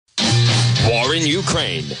war in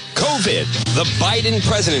Ukraine, COVID, the Biden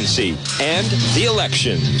presidency, and the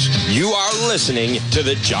elections. You are listening to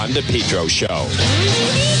The John DePetro Show.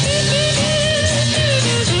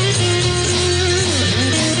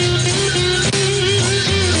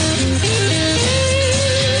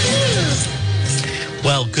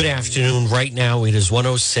 Well, good afternoon. Right now it is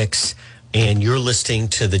 1:06, and you're listening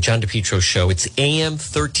to the John DePetro Show. It's AM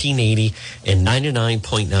 1380 and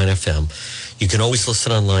 99.9 FM. You can always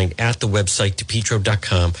listen online at the website,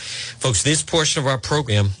 DePetro.com. Folks, this portion of our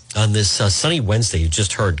program on this sunny Wednesday, you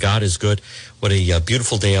just heard God is good. What a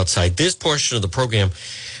beautiful day outside. This portion of the program,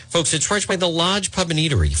 folks, it's brought by the Lodge Pub and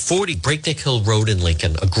Eatery, 40 Breakneck Hill Road in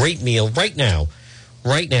Lincoln. A great meal right now.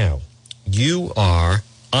 You are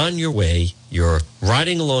on your way. You're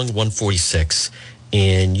riding along 146,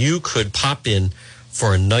 and you could pop in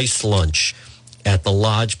for a nice lunch at the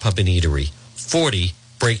Lodge Pub and Eatery, 40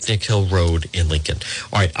 Breakneck Hill Road in Lincoln.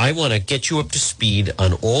 All right, I want to get you up to speed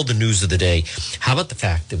on all the news of the day. How about the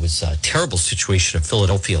fact there was a terrible situation in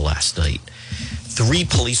Philadelphia last night? 3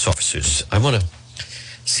 police officers. I want to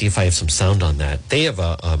see if I have some sound on that. They have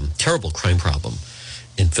a terrible crime problem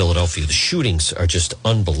in Philadelphia. The shootings are just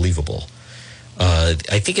unbelievable.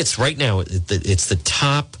 I think it's right now. It's the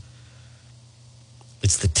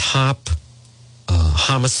top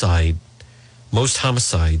homicide. Most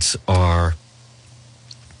homicides are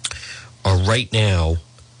right now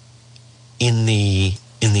in the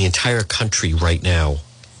entire country. Right now,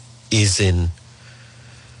 is in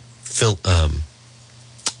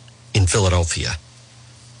Philadelphia.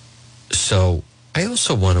 So I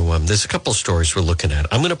also want to. There's a couple of stories we're looking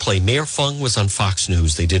at. I'm going to play. Mayor Fung was on Fox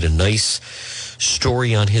News. They did a nice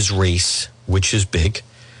story on his race, which is big.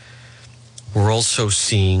 We're also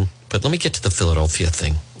seeing, but let me get to the Philadelphia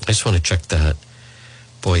thing. I just want to check that.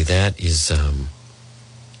 Boy, that is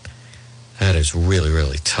really,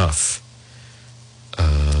 really tough.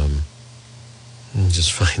 Let me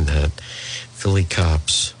just find that. Philly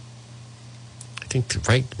cops. I think,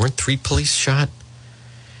 right, weren't 3 police shot?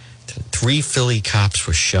 3 Philly cops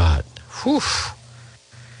were shot. Whew.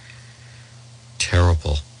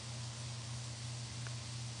 Terrible.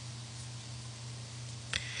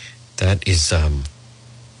 That is,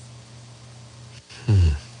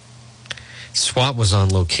 SWAT was on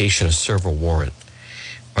location to serve a warrant.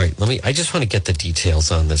 All right, I just want to get the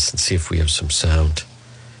details on this and see if we have some sound.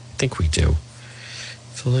 I think we do.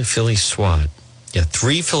 Philly SWAT. Yeah,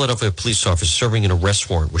 3 Philadelphia police officers serving an arrest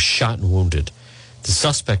warrant were shot and wounded. The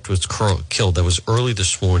suspect was killed. That was early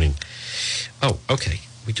this morning. Oh, okay.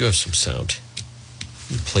 We do have some sound.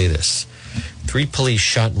 Let me play this. 3 police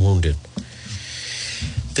shot and wounded.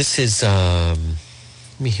 This is, let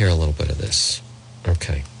me hear a little bit of this.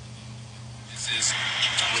 Okay. This is,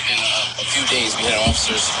 within a few days, we had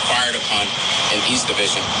officers fired upon in East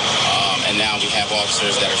Division, and now we have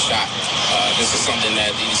officers that are shot. This is something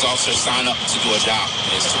that these officers sign up to do a job,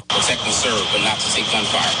 is to protect and serve, but not to take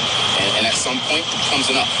gunfire. And at some point, it becomes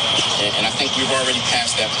enough. And I think we've already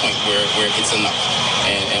passed that point where it's enough.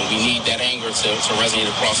 And we need that anger to resonate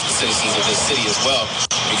across the citizens of this city as well,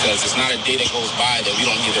 because it's not a day that goes by that we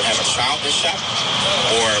don't either have a child that's shot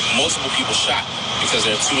or multiple people shot, because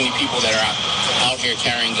there are too many people that are out here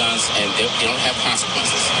carrying guns and they don't have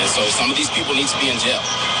consequences. And so some of these people need to be in jail.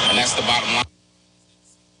 And that's the bottom line.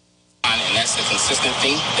 And that's the consistent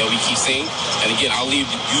thing that we keep saying. And again, I'll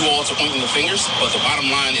leave you all to pointing the fingers, but the bottom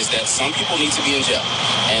line is that some people need to be in jail.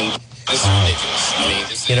 And this is ridiculous. I mean,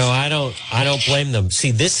 I don't blame them.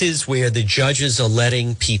 See, this is where the judges are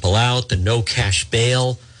letting people out, the no cash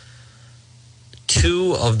bail.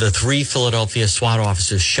 2 of the 3 Philadelphia SWAT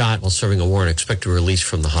officers shot while serving a warrant, expected release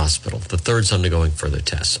from the hospital. The 3rd's undergoing further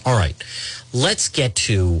tests. All right, let's get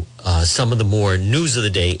to some of the more news of the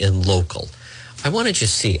day in local. I want to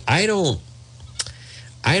just see. I don't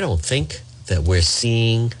think that we're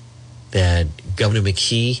seeing that Governor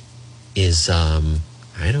McKee is. I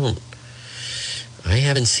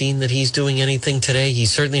haven't seen that he's doing anything today.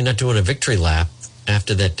 He's certainly not doing a victory lap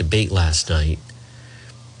after that debate last night.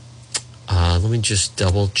 Let me just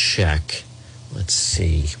double check. Let's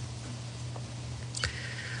see.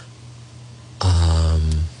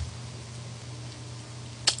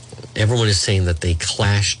 Everyone is saying that they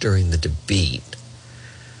clashed during the debate.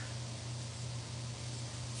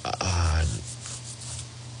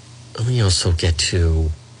 Let me also get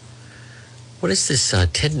to, what is this?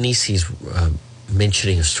 Ted Nesi's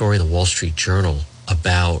mentioning a story in the Wall Street Journal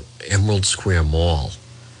about Emerald Square Mall.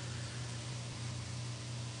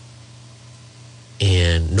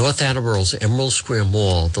 And North Attleboro's Emerald Square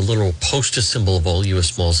Mall, the little poster symbol of all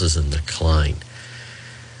U.S. malls, is in decline.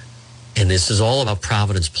 And this is all about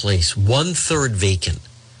Providence Place. 1/3 vacant.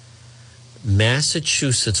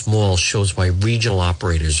 Massachusetts Mall shows why regional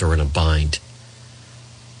operators are in a bind.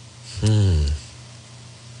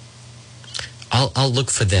 I'll look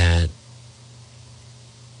for that.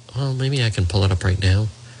 Well, maybe I can pull it up right now.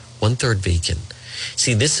 1/3 vacant.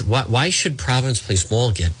 See, this. Why should Providence Place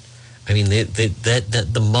Mall get? I mean,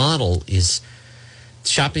 the model is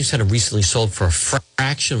shopping center recently sold for a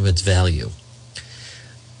fraction of its value.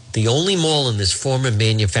 The only mall in this former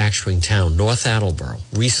manufacturing town, North Attleboro,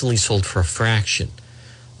 recently sold for a fraction.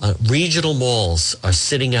 Regional malls are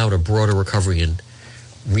sitting out a broader recovery in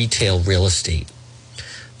retail real estate.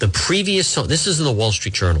 The previous, this is in the Wall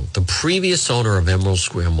Street Journal, the previous owner of Emerald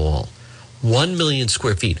Square Mall, 1 million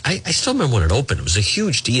square feet. I still remember when it opened. It was a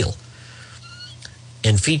huge deal.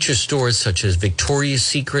 And features stores such as Victoria's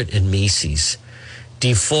Secret and Macy's.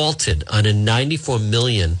 Defaulted on $94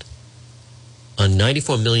 million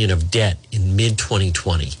of debt in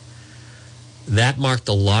mid-2020. That marked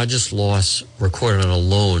the largest loss recorded on a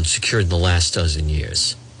loan secured in the last dozen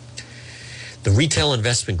years. The retail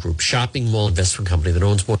investment group, Shopping Mall Investment Company, that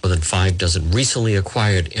owns more than 5 dozen, recently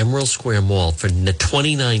acquired Emerald Square Mall for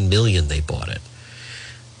 $29 million. They bought it.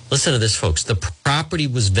 Listen to this, folks. The property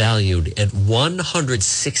was valued at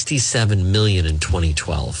 $167 million in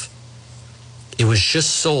 2012. It was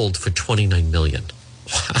just sold for $29 million.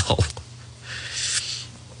 Wow.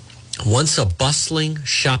 Once a bustling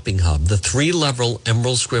shopping hub, the 3-level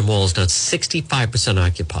Emerald Square Mall is now 65%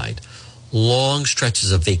 occupied. Long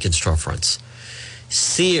stretches of vacant storefronts.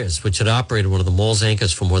 Sears, which had operated one of the mall's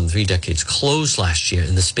anchors for more than 3 decades, closed last year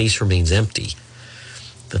and the space remains empty.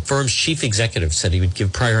 The firm's chief executive said he would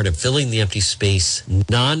give priority to filling the empty space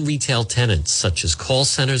non-retail tenants such as call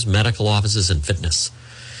centers, medical offices, and fitness.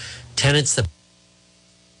 Tenants that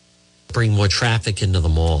bring more traffic into the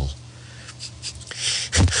mall.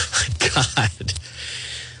 God.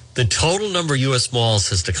 The total number of U.S. malls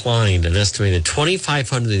has declined an estimated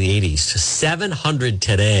 2,500 in the 80s to 700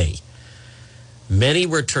 today. Many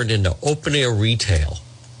were turned into open-air retail,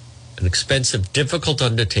 an expensive, difficult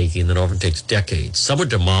undertaking that often takes decades. Some were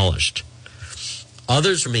demolished.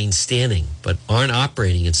 Others remain standing, but aren't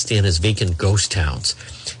operating and stand as vacant ghost towns.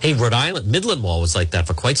 Hey, Rhode Island, Midland Mall was like that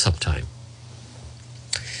for quite some time.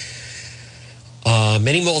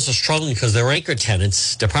 Many malls are struggling because their anchor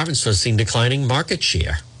tenants, department stores, seeing declining market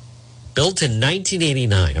share. Built in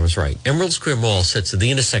 1989, I was right, Emerald Square Mall sits at the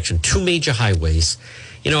intersection of 2 major highways.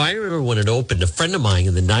 You know, I remember when it opened, a friend of mine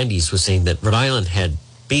in the 90s was saying that Rhode Island had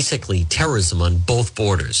basically terrorism on both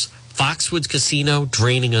borders. Foxwoods Casino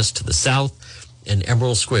draining us to the south and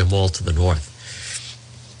Emerald Square Mall to the north.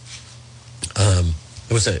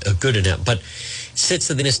 It was a good announcement, but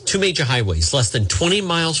sits at the 2 major highways, less than 20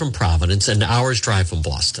 miles from Providence and an hour's drive from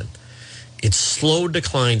Boston. Its slow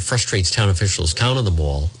decline frustrates town officials counting the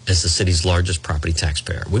mall as the city's largest property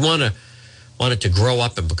taxpayer. We want it to grow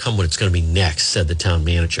up and become what it's going to be next, said the town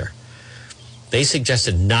manager. They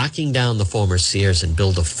suggested knocking down the former Sears and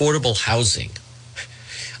build affordable housing,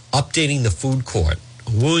 updating the food court,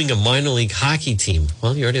 wooing a minor league hockey team,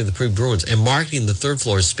 well, you already have the pre-Bruins, and marketing the 3rd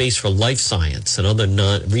floor as space for life science and other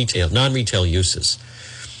non-retail uses.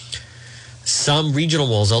 Some regional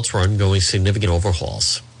malls elsewhere are undergoing significant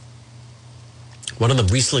overhauls. One of them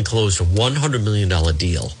recently closed a $100 million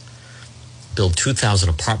deal, build 2,000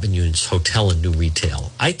 apartment units, hotel, and new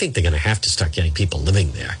retail. I think they're going to have to start getting people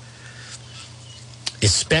living there.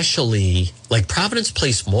 Especially like Providence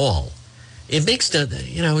Place Mall. It makes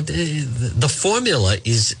the formula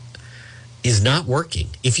is not working.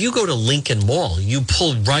 If you go to Lincoln Mall, you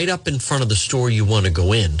pull right up in front of the store you want to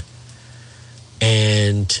go in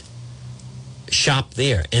and shop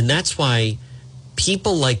there. And that's why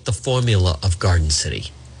people like the formula of Garden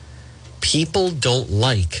City. People don't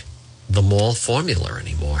like the mall formula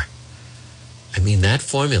anymore. I mean, that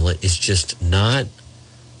formula is just not,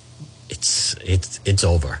 it's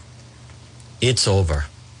over. It's over.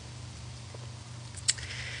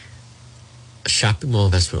 A shopping mall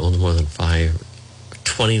investment owned more than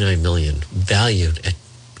 29 million, valued at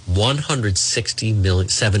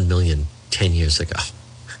 $167 million 10 years ago.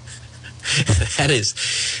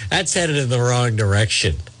 That's headed in the wrong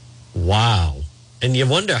direction. Wow. And you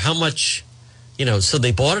wonder how much, so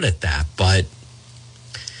they bought it at that, but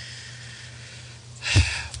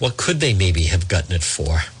what could they maybe have gotten it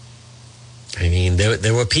for? I mean,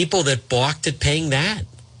 there were people that balked at paying that.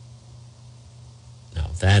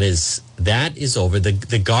 No, that is over.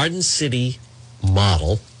 The Garden City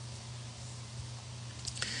model,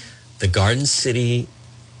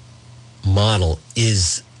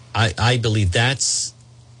 is, I believe that's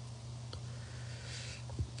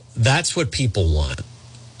what people want.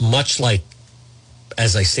 Much like,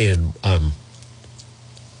 as I stated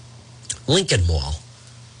Lincoln Mall.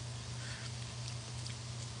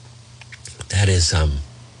 That is,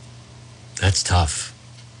 that's tough.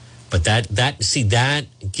 But that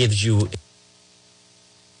gives you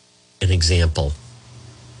an example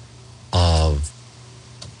of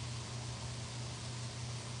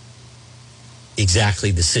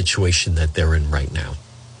exactly the situation that they're in right now.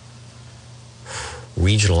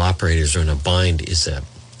 Regional operators are in a bind is an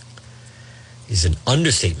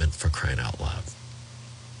understatement, for crying out loud.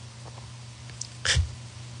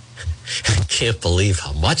 I can't believe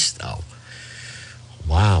how much, though.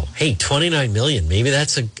 Wow. Hey, $29 million. Maybe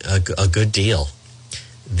that's a good deal.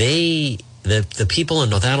 The people in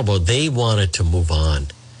North Attleboro, they wanted to move on.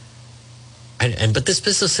 But this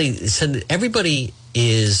business, everybody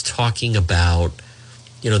is talking about,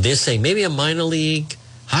 they're saying maybe a minor league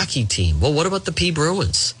hockey team. Well, what about the P.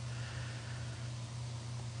 Bruins?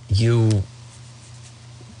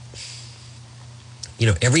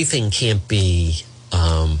 Everything can't be,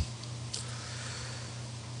 and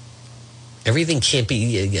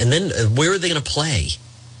then where are they going to play?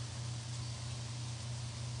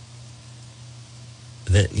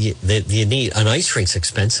 You need an ice rink's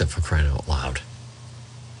expensive, for crying out loud.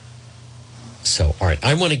 So, all right,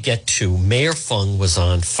 I want to get to Mayor Fung was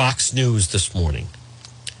on Fox News this morning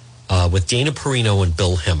with Dana Perino and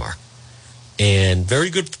Bill Hemmer. And very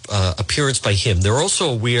good appearance by him. They're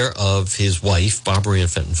also aware of his wife, Barbara Ann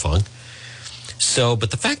Fenton Fung. So,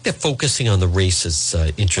 but the fact they're focusing on the race is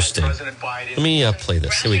interesting. Let me play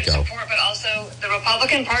this. Here we go. Support, but also the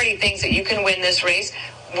Republican Party thinks that you can win this race.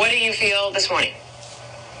 What do you feel this morning?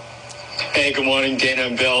 Hey, good morning, Dana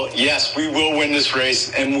and Bill. Yes, we will win this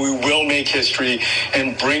race, and we will make history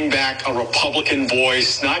and bring back a Republican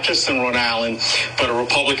voice, not just in Rhode Island, but a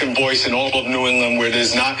Republican voice in all of New England, where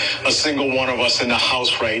there's not a single one of us in the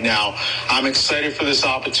House right now. I'm excited for this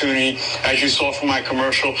opportunity. As you saw from my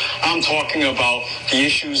commercial, I'm talking about the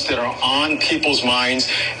issues that are on people's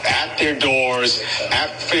minds, at their doors,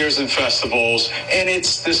 at fairs and festivals, and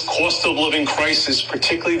it's this cost of living crisis,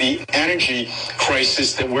 particularly the energy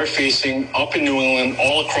crisis that we're facing up in New England,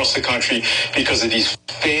 all across the country, because of these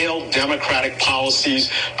failed Democratic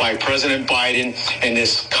policies by President Biden and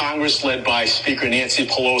this Congress led by Speaker Nancy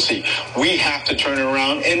Pelosi. We have to turn it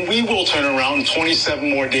around, and we will turn it around in 27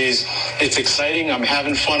 more days. It's exciting. I'm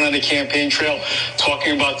having fun on the campaign trail,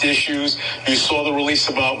 talking about the issues. You saw the release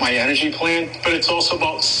about my energy plan, but it's also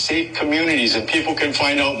about safe communities, and people can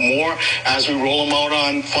find out more as we roll them out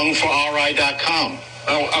on fungforri.com.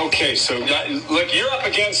 Oh, okay. So, look, you're up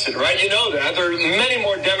against it, right? You know that. There are many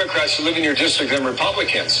more Democrats who live in your district than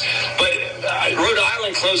Republicans. But Rhode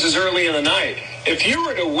Island closes early in the night. If you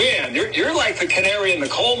were to win, you're like the canary in the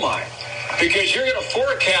coal mine, because you're going to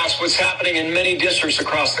forecast what's happening in many districts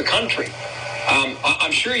across the country.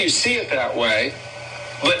 I'm sure you see it that way.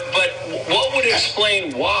 But what would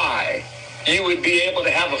explain why you would be able to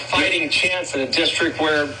have a fighting chance in a district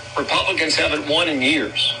where Republicans haven't won in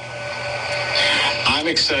years? I'm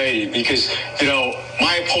excited because,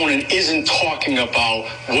 my opponent isn't talking about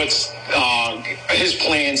what's his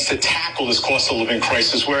plans to tackle this cost of living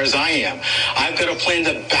crisis, whereas I am. I've got a plan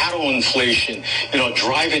to battle inflation,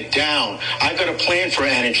 drive it down. I've got a plan for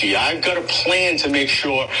energy. I've got a plan to make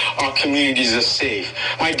sure our communities are safe.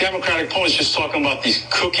 My Democratic opponent's just talking about these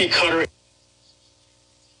cookie cutter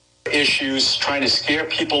issues, trying to scare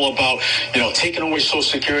people about, taking away Social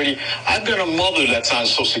Security. I've got a mother that's on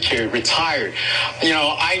Social Security, retired.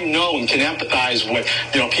 I know and can empathize with,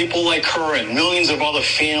 people like her and millions of other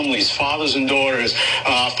families, fathers and daughters,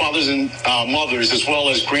 fathers and mothers, as well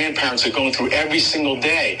as grandparents are going through every single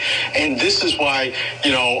day. And this is why,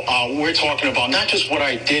 we're talking about not just what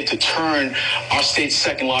I did to turn our state's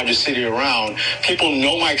second largest city around. People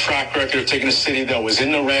know my track record of taking a city that was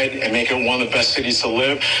in the red and making it one of the best cities to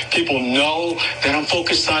live. People know that I'm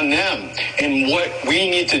focused on them and what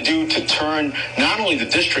we need to do to turn not only the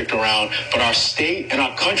district around, but our state and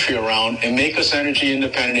our country around and make us energy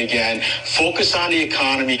independent again, focus on the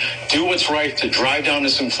economy, do what's right to drive down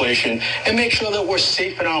this inflation, and make sure that we're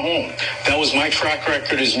safe in our home. That was my track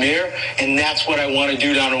record as mayor, and that's what I want to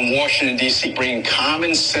do down in Washington, D.C., bring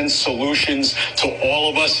common sense solutions to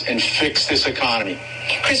all of us and fix this economy.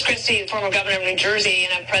 Chris Christie, former governor of New Jersey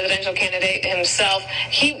and a presidential candidate himself,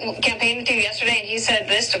 he campaigned with you yesterday, and he said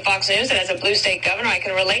this to Fox News, that as a blue state governor, I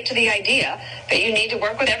can relate to the idea that you need to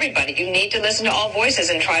work with everybody. You need to listen to all voices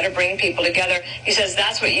and try to bring people together. He says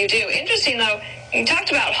that's what you do. Interesting, though, you talked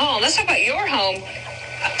about home. Let's talk about your home.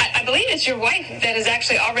 I believe it's your wife that has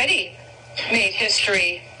actually already made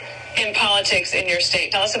history in politics in your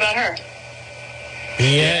state. Tell us about her.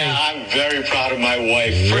 Yeah, I'm very proud of my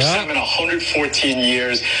wife. First time in 114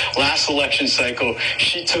 years. Last election cycle,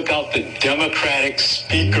 she took out the Democratic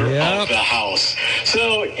Speaker of the House.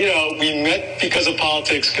 So, we met because of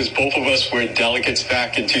politics, because both of us were delegates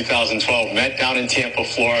back in 2012, met down in Tampa,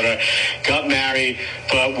 Florida, got married,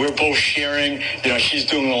 but we're both sharing. She's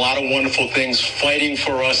doing a lot of wonderful things, fighting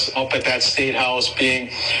for us up at that State House, being,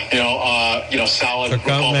 solid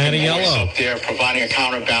Republican voice up there, providing a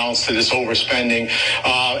counterbalance to this overspending.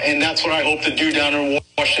 And that's what I hope to do down in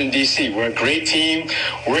Washington, D.C. We're a great team,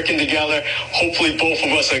 working together. Hopefully both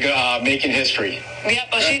of us are making history. Yeah,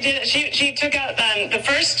 well, she did. She took out the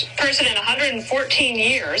first person in 114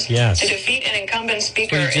 years to defeat an incumbent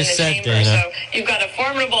speaker in the chamber. Dana. So you've got a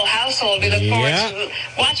formidable household. We look forward to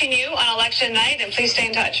watching you on election night, and please stay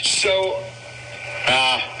in touch. So,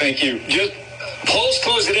 thank you. Just polls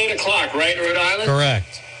close at 8 o'clock, right, Rhode Island?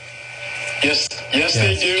 Correct. Yes,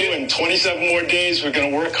 they do. In 27 more days, we're going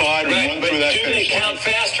to work hard and run through that. Do they count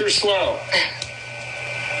fast or slow?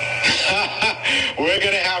 We're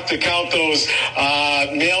going to have to count those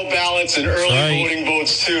mail ballots and early voting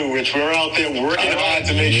votes, too, which we're out there working hard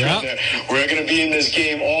to make sure that we're going to be in this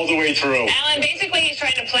game all the way through. Alan, basically, he's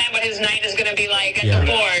trying to plan what his night is going to be like at the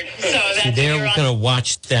board. So that's they're going to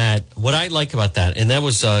watch that. What I like about that, and that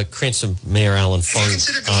was Cranston Mayor Alan Fung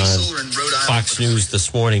on Fox News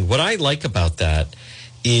this morning. What I like about that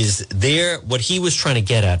is what he was trying to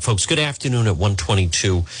get at, folks. Good afternoon at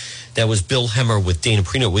 122. That was Bill Hemmer with Dana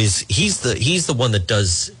Perino. He's the one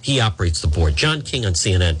that he operates the board. John King on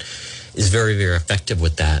CNN is very, very effective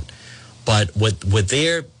with that. But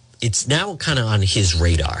it's now kind of on his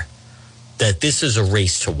radar that this is a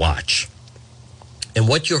race to watch. And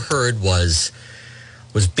what you heard was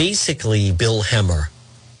basically Bill Hemmer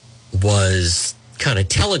was kind of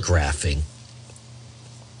telegraphing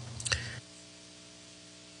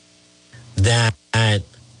that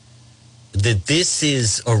this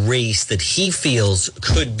is a race that he feels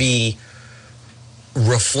could be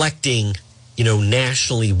reflecting,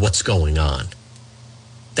 nationally what's going on.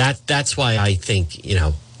 That's why I think,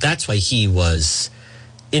 that's why he was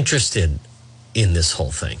interested in this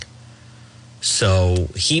whole thing. So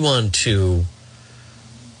he wanted to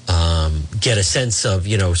get a sense of,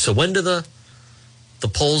 so when do the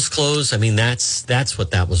polls close? I mean, that's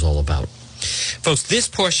what that was all about. Folks, this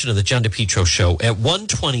portion of the John DePietro Show at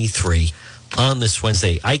 1:23 on this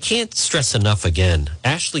Wednesday, I can't stress enough again,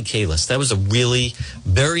 Ashley Kalis, that was a really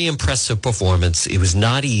very impressive performance. It was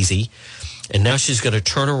not easy, and now she's going to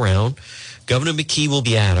turn around. Governor McKee will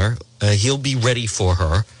be at her. He'll be ready for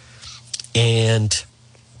her. And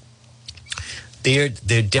they're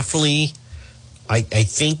definitely, I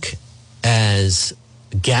think, as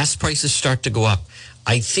gas prices start to go up,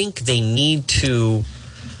 I think they need to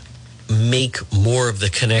make more of the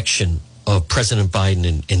connection of President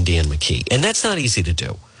Biden and Dan McKee. And that's not easy to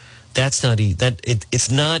do.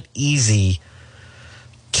 It's not easy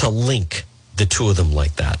to link the two of them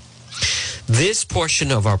like that. This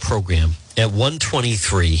portion of our program at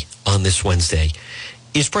 1:23 on this Wednesday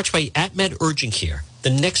is brought to you by AtMed Urgent Care. The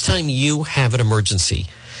next time you have an emergency,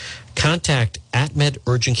 contact AtMed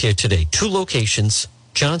Urgent Care today. 2 locations,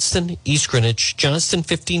 Johnston, East Greenwich, Johnston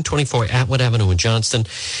 1524 Atwood Avenue in Johnston,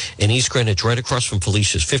 and East Greenwich, right across from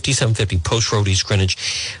Felicia's, 5750 Post Road, East Greenwich.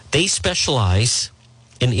 They specialize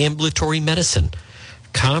in ambulatory medicine,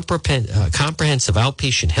 comprehensive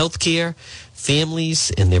outpatient health care,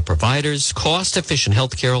 families and their providers, cost-efficient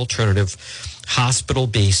health care alternative,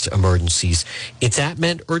 hospital-based emergencies. It's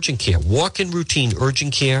AtMed Urgent Care, walk-in routine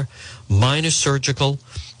urgent care, minor surgical,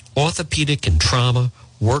 orthopedic and trauma,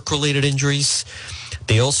 work-related injuries.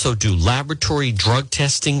 They also do laboratory drug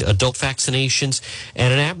testing, adult vaccinations,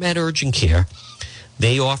 and at AtMed Urgent Care,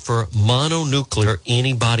 they offer mononuclear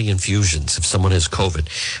antibody infusions if someone has COVID.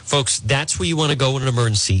 Folks, that's where you want to go in an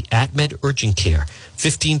emergency. AtMed Urgent Care,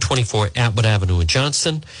 1524 Atwood Avenue in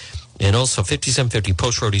Johnston, and also 5750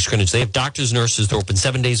 Post Road, East Greenwich. They have doctors, nurses. They're open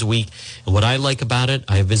 7 days a week. And what I like about it,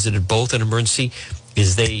 I have visited both in emergency,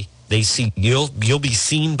 is they see you'll be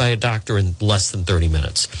seen by a doctor in less than 30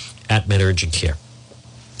 minutes. AtMed Urgent Care.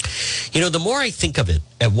 The more I think of it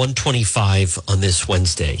at 1:25 on this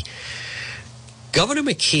Wednesday, Governor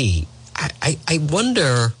McKee, I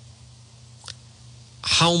wonder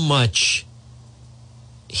how much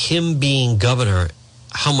him being governor,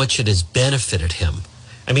 how much it has benefited him.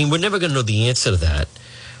 I mean, we're never going to know the answer to that,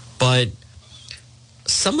 but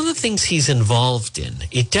some of the things he's involved in,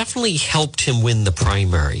 it definitely helped him win the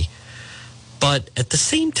primary. But at the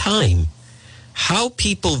same time, how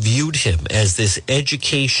people viewed him as this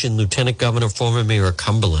education lieutenant governor, former mayor of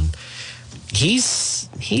Cumberland, he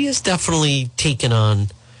has definitely taken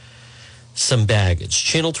on some baggage.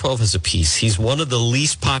 Channel 12 has a piece. He's one of the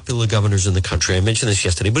least popular governors in the country. I mentioned this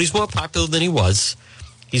yesterday, but he's more popular than he was.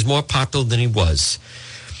 He's more popular than he was.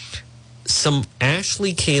 Some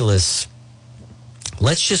Ashley Kalus.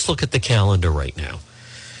 Let's just look at the calendar right now.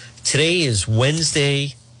 Today is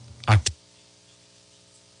Wednesday, October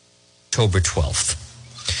 12th.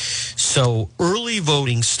 So early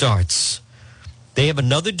voting starts. They have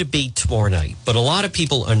another debate tomorrow night, but a lot of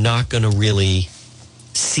people are not going to really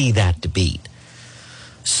see that debate.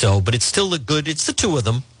 So, but it's still it's the two of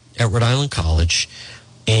them at Rhode Island College,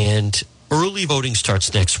 and early voting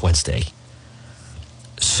starts next Wednesday.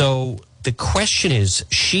 So the question is,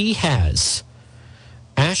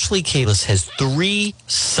 Ashley Kalus has 3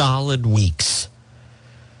 solid weeks.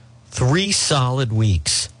 3 solid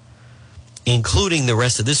weeks, including the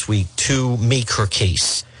rest of this week, to make her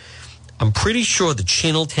case. I'm pretty sure the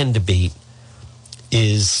Channel 10 debate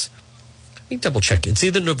is, let me double check. It's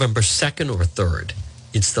either November 2nd or 3rd.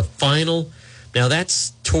 It's the final. Now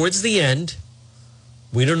that's towards the end.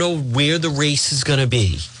 We don't know where the race is going to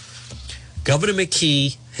be. Governor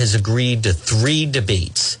McKee has agreed to 3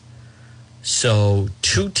 debates. So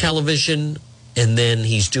 2 television, and then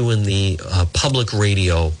he's doing the public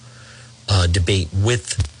radio debate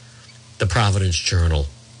with the Providence Journal.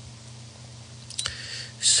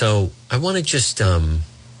 So I want to just, I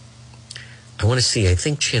want to see, I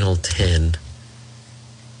think Channel 10,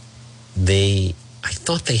 I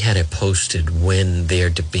thought they had it posted when their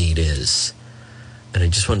debate is. And I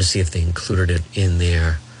just wanted to see if they included it in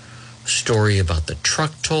their story about the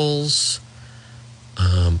truck tolls.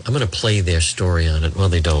 I'm going to play their story on it. Well,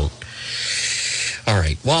 they don't. All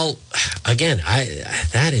right. Well, again,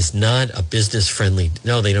 that is not a business-friendly.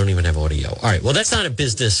 No, they don't even have audio. All right. Well, that's not a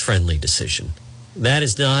business-friendly decision. That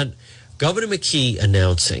is not Governor McKee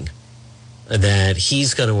announcing that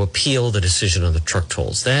he's going to appeal the decision on the truck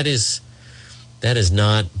tolls. That is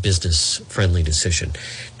not business-friendly decision.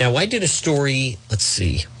 Now, I did a story, let's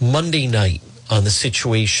see, Monday night on the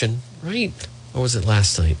situation, right? Or was it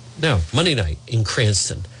last night? No, Monday night in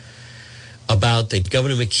Cranston, about that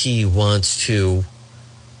Governor McKee wants to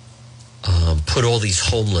put all these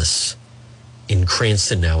homeless in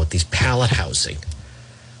Cranston now with these pallet housing.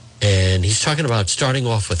 And he's talking about starting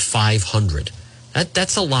off with 500.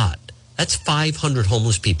 That's a lot. That's 500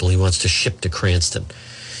 homeless people he wants to ship to Cranston.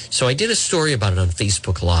 So I did a story about it on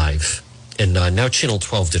Facebook Live, and now Channel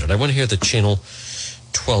 12 did it. I want to hear the Channel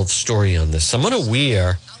 12 story on this. I'm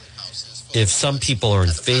unaware if some people are in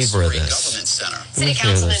favor of this. City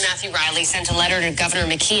Councilman Matthew Riley sent a letter to Governor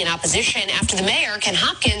McKee in opposition after the mayor, Ken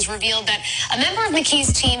Hopkins, revealed that a member of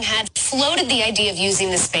McKee's team had floated the idea of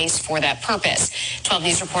using the space for that purpose. 12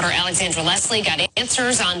 News reporter Alexandra Leslie got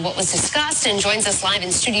answers on what was discussed and joins us live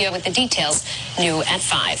in studio with the details, new at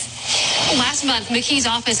 5. Last month, McKee's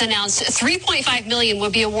office announced $3.5 million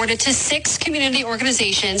would be awarded to 6 community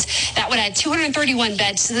organizations that would add 231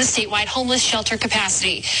 beds to the statewide homeless shelter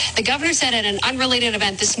capacity. The governor said at an unrelated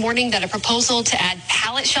event this morning that a proposal to add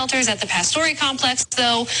pallet shelters at the Pastore complex,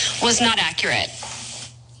 though, was not accurate.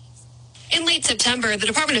 In late September, the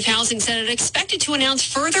Department of Housing said it expected to announce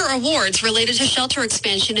further awards related to shelter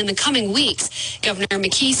expansion in the coming weeks. Governor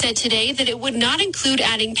McKee said today that it would not include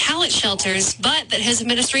adding pallet shelters, but that his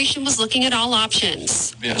administration was looking at all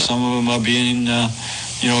options. Yeah, some of them are being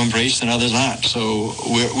embraced and others aren't. So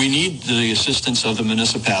we need the assistance of the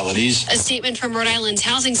municipalities. A statement from Rhode Island's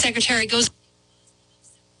housing secretary goes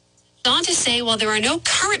on to say while there are no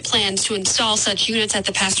current plans to install such units at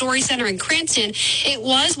the Pastore Center in Cranston, it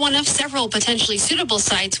was one of several potentially suitable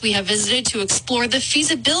sites we have visited to explore the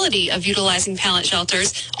feasibility of utilizing pallet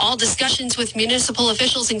shelters. All discussions with municipal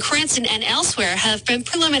officials in Cranston and elsewhere have been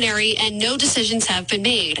preliminary and no decisions have been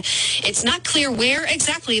made. It's not clear where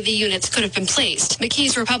exactly the units could have been placed.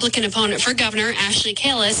 McKee's Republican opponent for governor, Ashley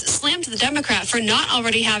Kalus, slammed the Democrat for not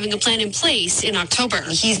already having a plan in place in October.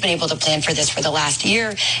 He's been able to plan for this for the last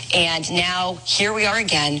year, and now here we are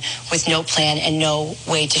again with no plan and no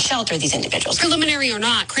way to shelter these individuals. Preliminary or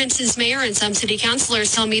not, Cranston's mayor and some city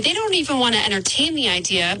councilors tell me they don't even want to entertain the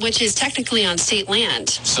idea, which is technically on state land.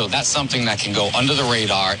 So that's something that can go under the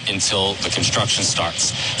radar until the construction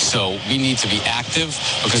starts. So we need to be active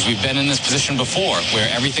because we've been in this position before where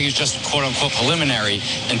everything is just quote unquote preliminary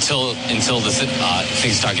until the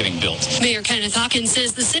things start getting built. Mayor Kenneth Hopkins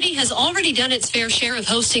says the city has already done its fair share of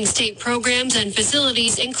hosting state programs and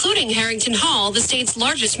facilities, including Harrington Hall, the state's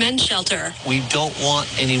largest men's shelter. We don't want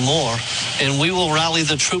any more, and we will rally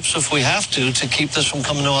the troops if we have to keep this from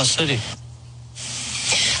coming to our city.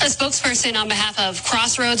 A spokesperson on behalf of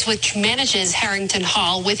Crossroads, which manages Harrington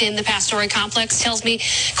Hall within the Pastore complex, tells me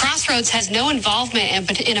Crossroads has no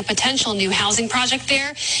involvement in a potential new housing project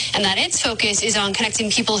there, and that its focus is on connecting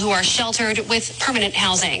people who are sheltered with permanent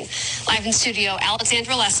housing. Live in studio,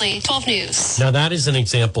 Alexandra Leslie, 12 News. Now, that is an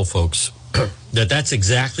example, folks, that's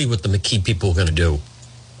exactly what the McKee people were going to do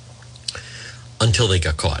until they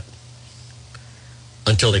got caught.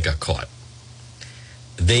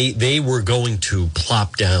 They were going to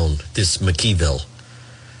plop down this McKeeville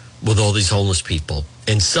with all these homeless people.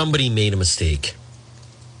 And somebody made a mistake.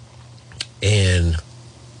 And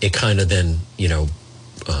it kind of then,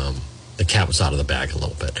 the cat was out of the bag a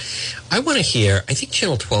little bit. I want to hear, I think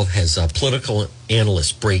Channel 12 has a political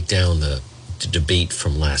analyst break down the debate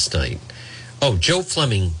from last night. Oh, Joe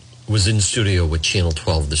Fleming was in studio with Channel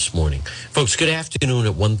 12 this morning. Folks, good afternoon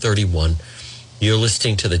at 1:31. You're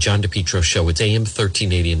listening to the John DePietro Show. It's AM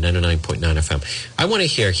 1380 and 99.9 FM. I want to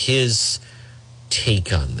hear his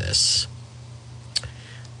take on this.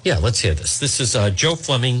 Yeah, let's hear this. This is Joe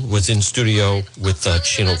Fleming was in studio with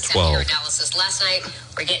Channel 12. Your analysis last night.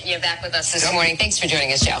 We're getting you back with us this morning. Thanks for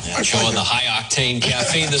joining us, Joe. Yeah, Joe on the high-octane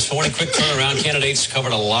caffeine this morning. Quick turnaround. Candidates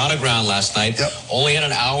covered a lot of ground last night. Only had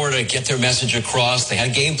an hour to get their message across. They had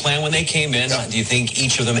a game plan when they came in. Do you think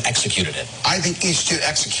each of them executed it? I think each did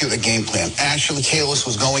execute a game plan. Ashley Kalus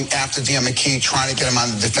was going after Dan McKee, trying to get him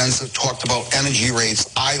on the defensive, talked about energy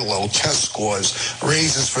rates, ILO, test scores,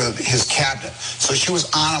 raises for his cabinet. So she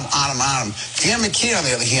was on him. Dan McKee, on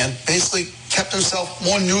the other hand, basically kept himself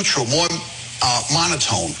more neutral, more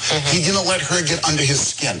monotone. He didn't let her get under his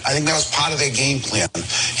skin. I think that was part of their game plan.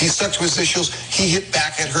 He stuck to his issues. He hit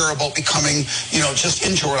back at her about becoming, just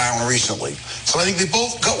into Rhode Island recently. So I think they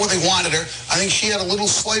both got what they wanted her. I think she had a little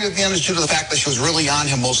slight advantage due to the fact that she was really on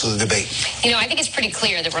him most of the debate. I think it's pretty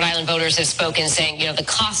clear that Rhode Island voters have spoken saying, the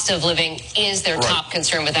cost of living is their top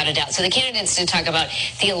concern without a doubt. So the candidates did talk about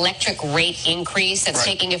the electric rate increase that's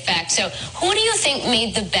taking effect. So who do you think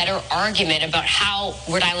made the better argument about how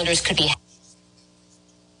Rhode Islanders could be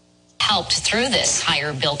helped through this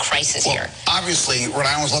higher bill crisis here? Obviously, Rhode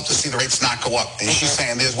Islanders love to see the rates not go up. And she's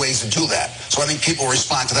saying there's ways to do that. So I think people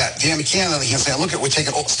respond to that. Dan McKee, on the other hand, saying, look, we're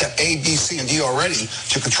taking step A, B, C, and D already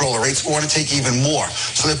to control the rates. We want to take even more.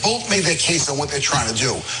 So they both made their case on what they're trying to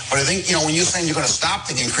do. But I think, when you're saying you're going to stop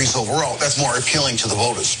the increase overall, that's more appealing to the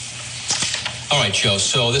voters. All right, Joe.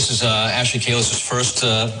 So this is Ashley Kalus' first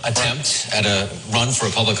attempt at a run for a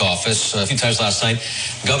public office. A few times last night,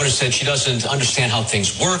 the governor said she doesn't understand how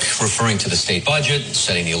things work, referring to the state budget,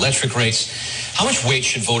 setting the electric rates. How much weight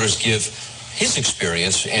should voters give his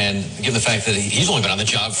experience and given the fact that he's only been on the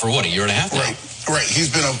job for, a year and a half now? Right.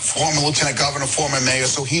 He's been a former lieutenant governor, former mayor,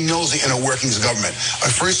 so he knows the inner workings of government. A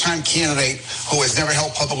first-time candidate who has never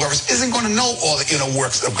held public office isn't going to know all the inner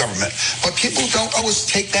works of government. But people don't always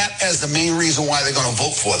take that as the main reason why they're going to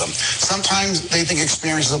vote for them. Sometimes they think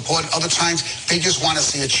experience is important. Other times, they just want to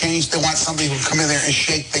see a change. They want somebody who can come in there and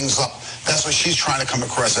shake things up. That's what she's trying to come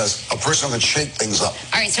across as, a person who can shake things up.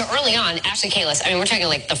 All right, so early on, Ashley Kalus, we're talking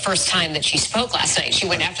like the first time that she spoke last night. She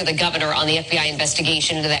went after the governor on the FBI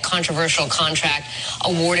investigation into that controversial contract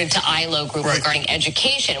awarded to ILO Group regarding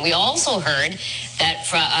education. We also heard that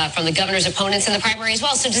from the governor's opponents in the primary as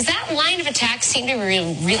well. So does that line of attack seem to be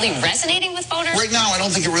really resonating with voters? Right now, I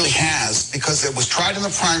don't think it really has, because it was tried in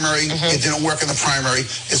the primary. It didn't work in the primary.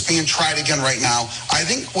 It's being tried again right now. I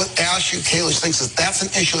think what Ashley Kalus thinks is that's an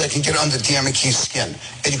issue that can get under Dan McKee's skin,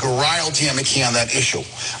 and you can rile Dan McKee on that issue.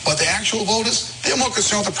 But the actual voters, they're more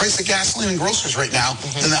concerned with the price of gasoline and groceries right now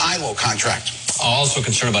than the ILO contract. Also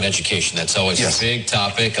concerned about education. That's always a big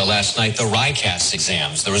topic. Last night, the RICAS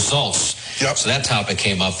exams, the results. So that topic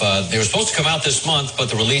came up. They were supposed to come out this month, but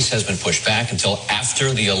the release has been pushed back until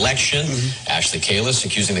after the election. Ashley Kalus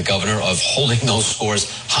accusing the governor of holding those scores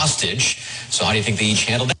hostage. So how do you think they each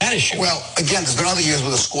handled that issue? Well, again, there's been other years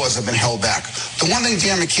where the scores have been held back. The one thing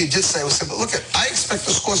Dan McKee did say was, look, I expect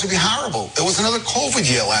the scores to be horrible. It was another COVID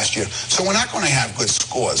year last year, so we're not going to have good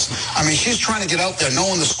scores. She's trying to get out there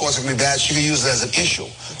knowing the scores are going to be bad. She can use it as an issue.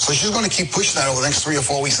 So she's going to keep pushing that over the next 3 or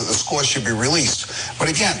 4 weeks that the scores should be released. But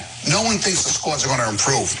again, no one thinks the scores are going to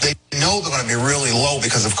improve. They know they're going to be really low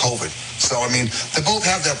because of COVID. So, they both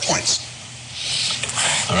have their points.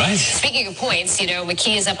 All right. Speaking of points,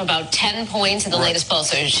 McKee is up about 10 points in the latest poll,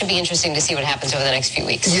 so it should be interesting to see what happens over the next few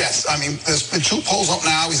weeks. Yes, there's been 2 polls up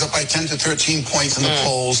now. He's up by 10 to 13 points in the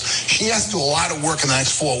polls. She has to do a lot of work in the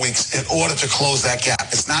next 4 weeks in order to close that gap.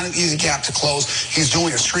 It's not an easy gap to close. He's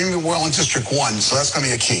doing extremely well in District 1, so that's going to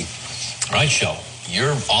be a key. All right, Joe.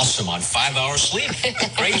 You're awesome on 5 hours sleep.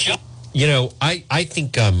 Great job. I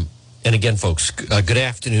think, and again, folks, good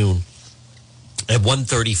afternoon At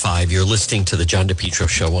 1:35, you're listening to the John DePietro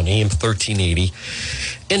Show on AM 1380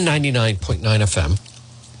 and 99.9 FM.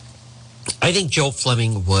 I think Joe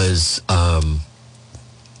Fleming was, I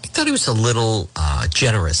thought he was a little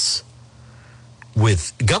generous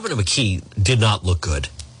with Governor McKee. Did not look good.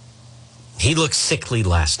 He looked sickly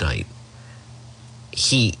last night.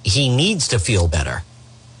 He needs to feel better.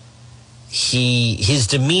 His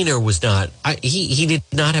demeanor was not, he did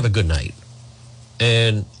not have a good night.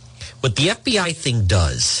 And what the FBI thing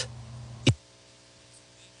does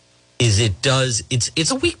is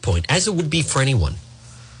it's a weak point, as it would be for anyone.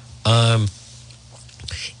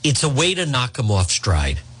 It's a way to knock him off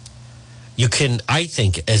stride. You can, I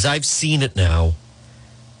think, as I've seen it now,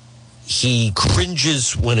 he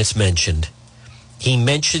cringes when it's mentioned. He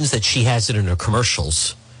mentions that she has it in her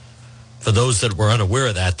commercials. For those that were unaware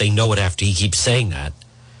of that, they know it after he keeps saying that.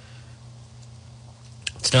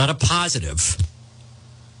 It's not a positive.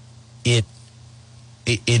 It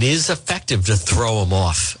is effective to throw him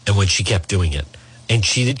off, and when she kept doing it. And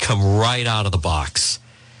she did come right out of the box.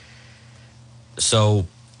 So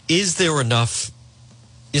is there enough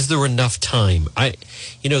time?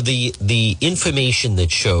 The information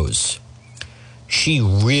that shows she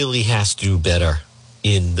really has to do better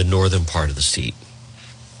in the northern part of the state,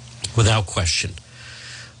 without question.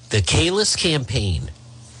 The Kalis campaign,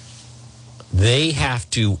 they have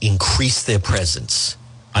to increase their presence.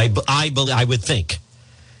 I would think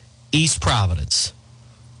East Providence,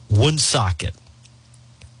 Woonsocket,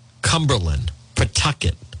 Cumberland,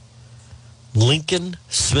 Pawtucket, Lincoln,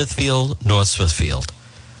 Smithfield, North Smithfield.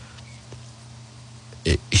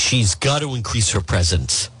 She's got to increase her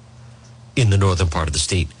presence in the northern part of the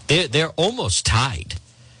state. They're almost tied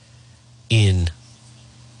in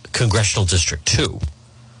Congressional District 2.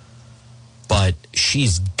 But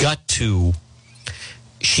she's going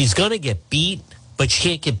to get beat, but she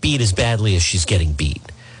can't get beat as badly as she's getting beat.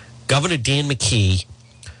 Governor Dan McKee,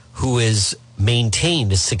 who has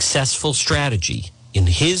maintained a successful strategy in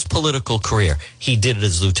his political career, he did it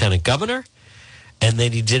as lieutenant governor, and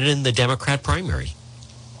then he did it in the Democrat primary.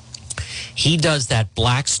 He does that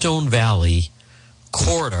Blackstone Valley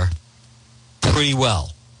corridor pretty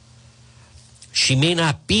well. She may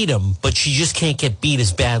not beat him, but she just can't get beat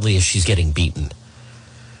as badly as she's getting beaten.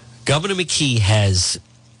 Governor McKee has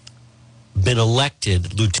been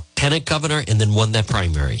elected lieutenant governor and then won that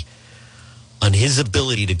primary on his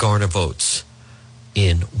ability to garner votes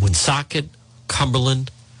in Woonsocket,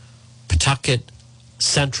 Cumberland, Pawtucket,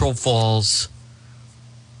 Central Falls,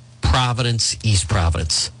 Providence, East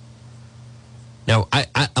Providence. Now,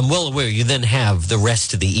 I'm well aware you then have the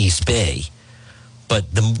rest of the East Bay,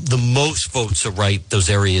 but the most votes are right, those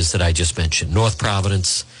areas that I just mentioned. North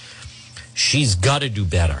Providence, she's got to do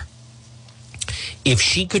better. If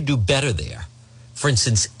she could do better there, for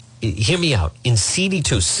instance, hear me out, in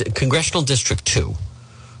CD2, Congressional District 2,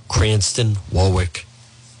 Cranston, Warwick,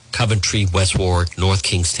 Coventry, West Warwick, North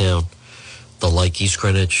Kingstown, the like, East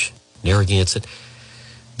Greenwich, Narragansett,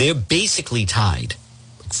 they're basically tied.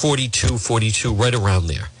 42, right around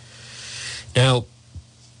there. Now,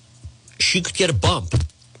 she could get a bump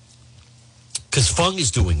because Fung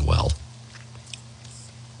is doing well.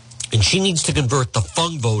 And she needs to convert the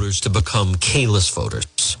Fung voters to become Kalis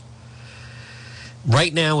voters.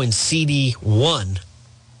 Right now in CD1,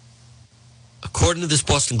 according to this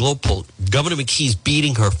Boston Globe poll, Governor McKee's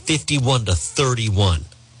beating her 51-31.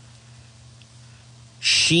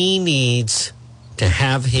 She needs to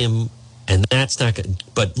have him, and that's not good,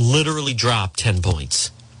 but literally drop 10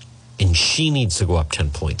 points. And she needs to go up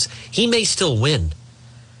 10 points. He may still win.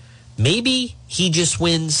 Maybe he just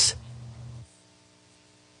wins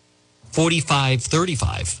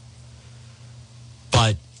 45-35.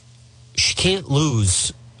 But she can't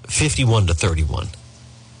lose 51-31.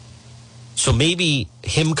 So maybe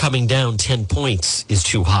him coming down 10 points is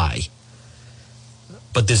too high.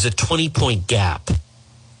 But there's a 20-point gap.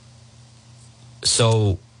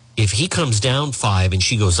 So if he comes down 5 and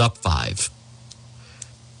she goes up 5,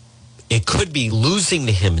 it could be losing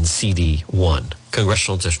to him in CD1,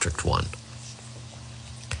 Congressional District 1.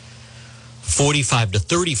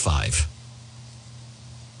 45-35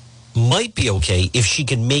 might be okay if she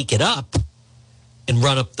can make it up and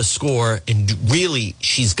run up the score, and really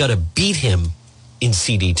she's got to beat him in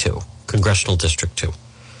CD2, Congressional District 2.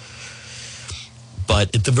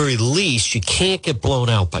 But at the very least, you can't get blown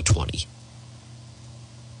out by 20.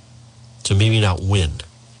 So maybe not win.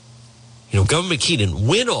 You know, Governor McKee didn't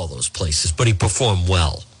win all those places, but he performed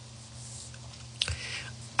well.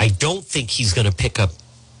 I don't think he's going to pick up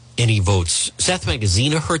any votes. Seth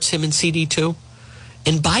Magaziner hurts him in CD2,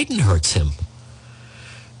 and Biden hurts him.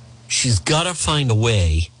 She's got to find a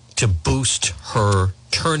way to boost her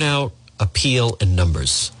turnout, appeal, and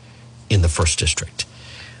numbers in the 1st District.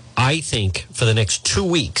 I think for the next 2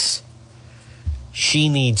 weeks, she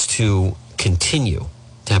needs to continue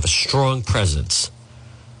to have a strong presence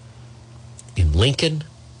in Lincoln,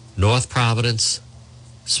 North Providence,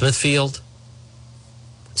 Smithfield,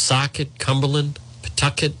 Socket, Cumberland,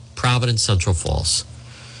 Pawtucket, Providence, Central Falls,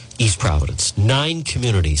 East Providence. 9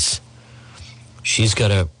 communities. She's got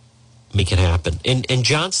to make it happen. And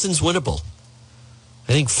Johnston's winnable.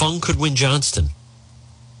 I think Fung could win Johnston.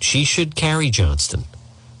 She should carry Johnston.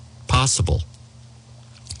 Possible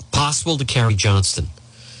to carry Johnston.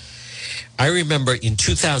 I remember in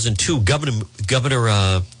 2002, Governor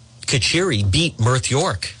Kachiri beat Mirth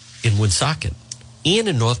York in Woonsocket and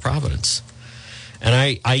in North Providence. And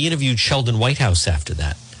I interviewed Sheldon Whitehouse after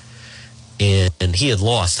that. And he had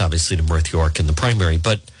lost, obviously, to Mirth York in the primary,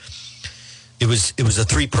 but it was a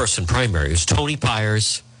 3-person primary. It was Tony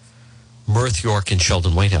Pyers, Mirth York, and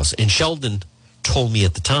Sheldon Whitehouse. And Sheldon told me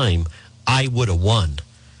at the time I would have won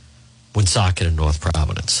Woonsocket and North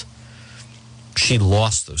Providence. She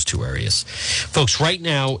lost those 2 areas. Folks, right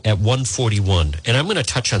now at 1:41, and I'm going to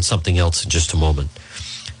touch on something else in just a moment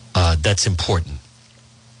that's important.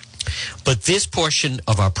 But this portion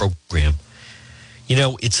of our program,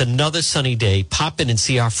 it's another sunny day. Pop in and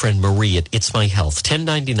see our friend Marie at It's My Health,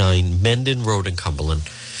 1099 Mendon Road in Cumberland.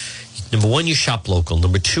 Number 1, you shop local.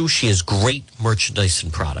 Number 2, she has great merchandise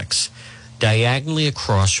and products. Diagonally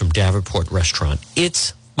across from Davenport Restaurant.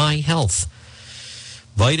 It's My Health.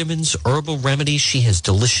 Vitamins, herbal remedies. She has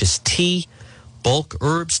delicious tea, bulk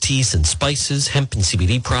herbs, teas and spices, hemp and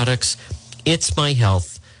CBD products. It's My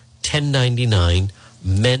Health, 1099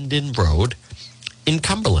 Mendon Road in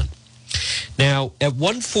Cumberland. Now, at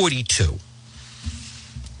 1:42,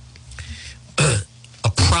 a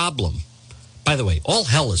problem. By the way, all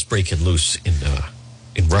hell is breaking loose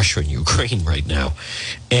in Russia and Ukraine right now.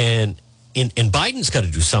 And Biden's got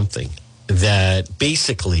to do something that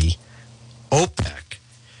basically OPEC,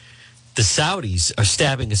 the Saudis are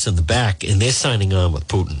stabbing us in the back and they're signing on with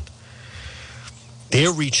Putin.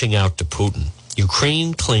 They're reaching out to Putin.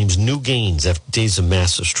 Ukraine claims new gains after days of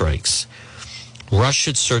massive strikes.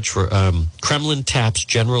 Russia search for Kremlin taps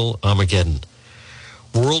General Armageddon.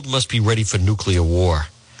 World must be ready for nuclear war.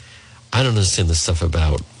 I don't understand the stuff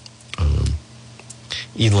about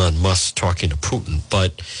Elon Musk talking to Putin,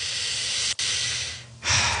 but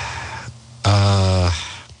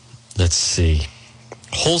let's see.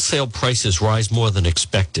 Wholesale prices rise more than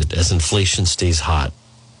expected as inflation stays hot.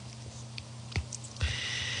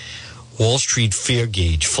 Wall Street fear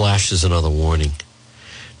gauge flashes another warning.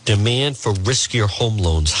 Demand for riskier home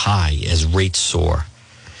loans high as rates soar.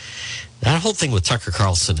 That whole thing with Tucker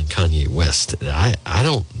Carlson and Kanye West,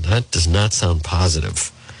 that does not sound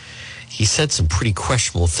positive. He said some pretty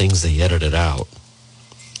questionable things they edited out.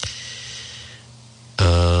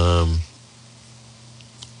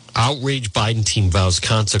 Outraged Biden team vows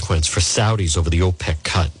consequence for Saudis over the OPEC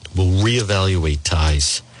cut. Will reevaluate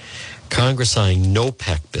ties. Congress eyeing no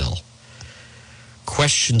OPEC bill.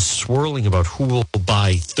 Questions swirling about who will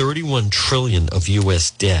buy $31 trillion of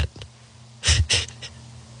U.S. debt.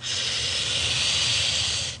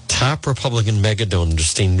 Top Republican megadonor to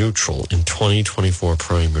stay neutral in 2024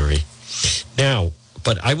 primary. Now,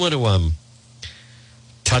 but I want to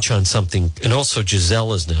touch on something, and also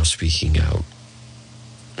Giselle is now speaking out,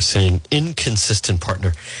 saying inconsistent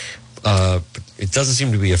partner. It doesn't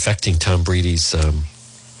seem to be affecting Tom Brady's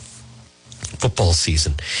football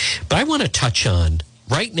season. But I want to touch on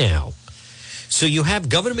right now. So you have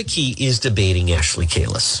Governor McKee is debating Ashley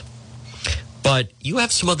Kalus. But you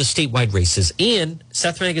have some other statewide races. And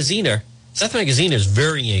Seth Magaziner is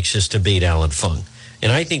very anxious to debate Alan Fung.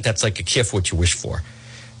 And I think that's like a kiff what you wish for.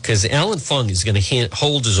 Because Alan Fung is going to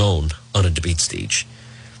hold his own on a debate stage.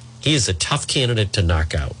 He is a tough candidate to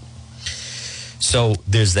knock out. So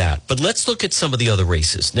there's that. But let's look at some of the other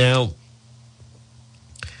races. Now,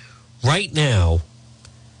 right now,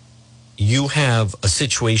 you have a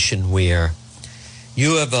situation where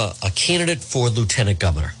you have a candidate for lieutenant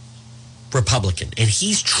governor, Republican, and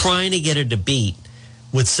he's trying to get a debate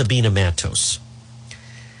with Sabina Matos.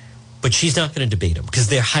 But she's not going to debate him because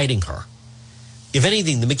they're hiding her. If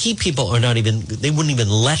anything, the McKee people they wouldn't even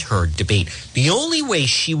let her debate. The only way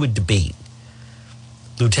she would debate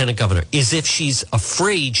lieutenant governor is if she's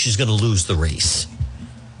afraid she's going to lose the race.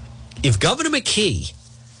 If Governor McKee,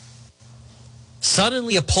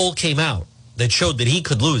 suddenly a poll came out that showed that he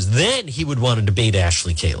could lose, then he would want to debate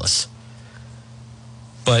Ashley Kalus.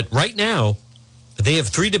 But right now, they have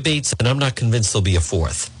 3 debates, and I'm not convinced there'll be a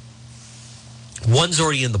 4th. One's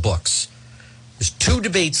already in the books. There's 2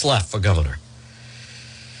 debates left for governor.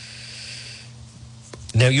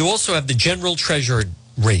 Now, you also have the general treasurer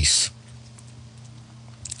race.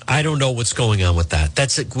 I don't know what's going on with that.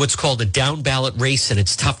 That's what's called a down ballot race, and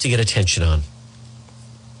it's tough to get attention on.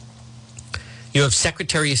 You have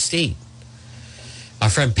Secretary of State, our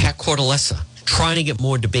friend Pat Cortellessa, trying to get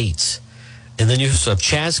more debates. And then you also have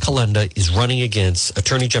Chaz Kalenda is running against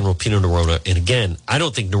Attorney General Pino Neronha. And again, I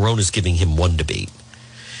don't think Neronha's giving him one debate.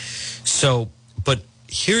 So, but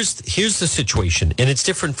here's the situation, and it's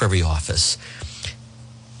different for every office.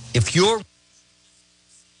 If you're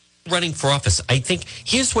running for office, I think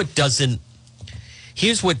here's what doesn't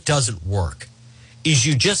work is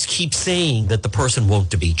you just keep saying that the person won't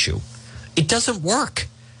debate you. It doesn't work.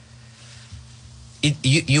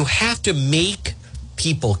 You have to make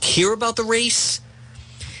people care about the race,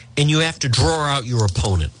 and you have to draw out your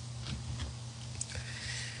opponent.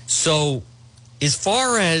 So as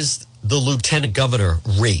far as the lieutenant governor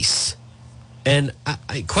race, and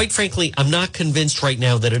I, quite frankly, I'm not convinced right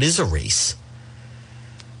now that it is a race.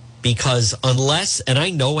 Because unless, and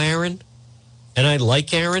I know Aaron, and I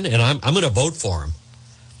like Aaron, and I'm going to vote for him.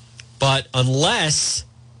 But unless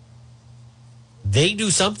they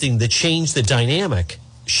do something to change the dynamic,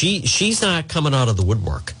 she's not coming out of the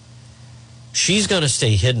woodwork. She's going to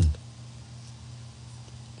stay hidden.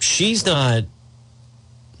 She's not...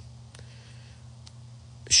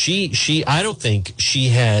 I don't think she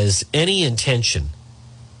has any intention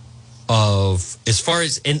of, as far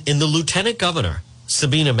as in the lieutenant governor,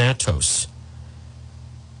 Sabina Matos,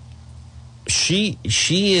 she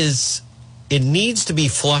is, it needs to be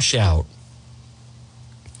flushed out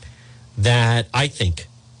that I think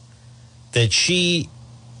that she,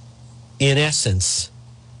 in essence,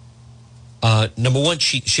 number one,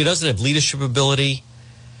 she doesn't have leadership ability.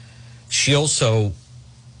 She also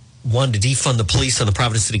wanted to defund the police on the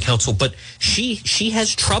Providence City Council, but she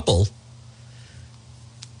has trouble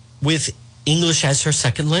with English as her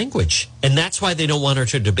second language, and that's why they don't want her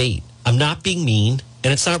to debate. I'm not being mean,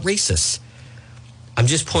 and it's not racist. I'm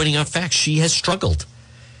just pointing out facts. She has struggled.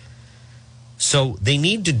 So they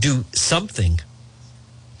need to do something,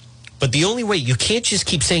 but the only way, you can't just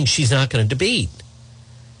keep saying she's not going to debate.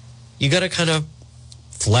 You got to kind of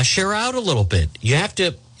flesh her out a little bit. You have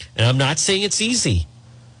to, and I'm not saying it's easy,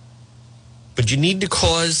 but you need to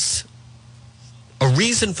cause a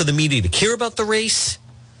reason for the media to care about the race.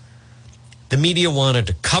 The media wanted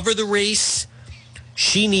to cover the race.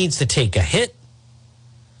 She needs to take a hit.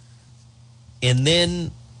 And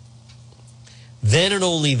then and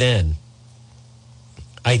only then,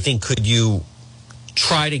 I think, could you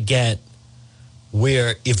try to get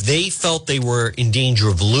where if they felt they were in danger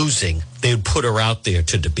of losing, they would put her out there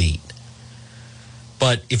to debate.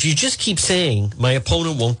 But if you just keep saying, my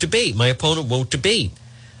opponent won't debate,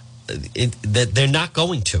 that they're not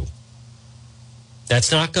going to.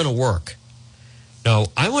 That's not going to work. Now,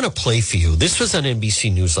 I want to play for you. This was on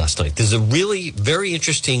NBC News last night. There's a really very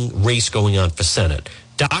interesting race going on for Senate.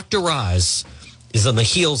 Dr. Oz is on the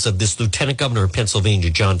heels of this lieutenant governor of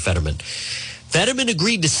Pennsylvania, John Fetterman. Fetterman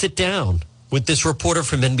agreed to sit down with this reporter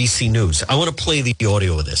from NBC News. I want to play the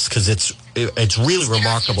audio of this because it's really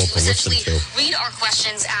remarkable to listen to. Read our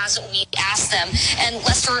questions as we ask them. And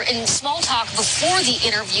Lester, in small talk before the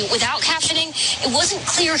interview, without captioning, it wasn't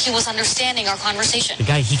clear he was understanding our conversation. The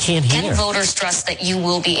guy, he can't hear. Can voters trust that you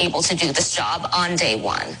will be able to do this job on day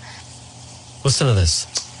one? Listen to this.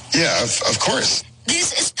 Yeah, of course.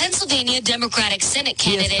 This is Pennsylvania Democratic Senate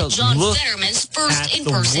candidate John Fetterman's first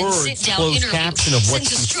in-person sit-down interview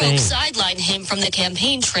since a stroke sidelined him from the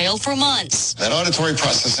campaign trail for months. That auditory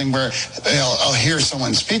processing where I'll hear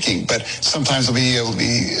someone speaking, but sometimes I'll be able to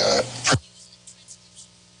be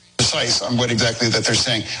precise on what exactly that they're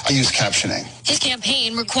saying. I use captioning. His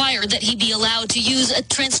campaign required that he be allowed to use a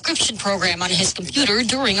transcription program on his computer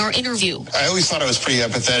during our interview. I always thought I was pretty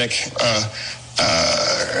empathetic.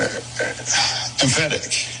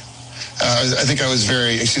 Emphatic. I think I was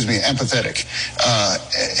very, empathetic.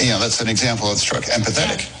 That's an example of the stroke.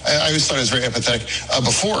 Empathetic. I always thought I was very empathetic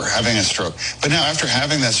before having a stroke. But now after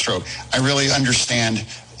having that stroke, I really understand,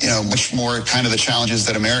 much more kind of the challenges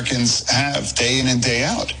that Americans have day in and day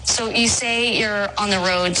out. So you say you're on the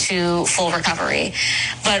road to full recovery,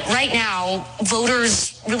 but right now,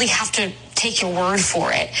 voters really have to take your word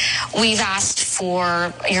for it. We've asked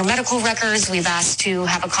for your medical records. We've asked to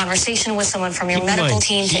have a conversation with someone from your medical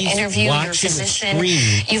team to interview your physician.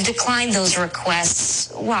 You've declined those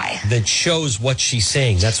requests. Why? That shows what she's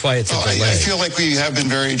saying. That's why it's a delay. I feel like we have been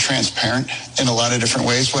very transparent in a lot of different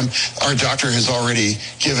ways when our doctor has already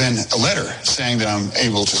given a letter saying that I'm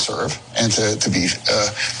able to serve. and to be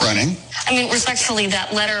running. I mean, respectfully,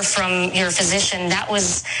 that letter from your physician, that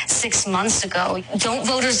was 6 months ago. Don't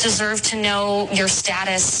voters deserve to know your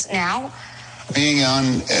status now? Being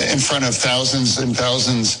in front of thousands and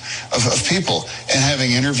thousands of people and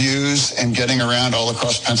having interviews and getting around all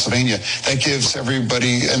across Pennsylvania, that gives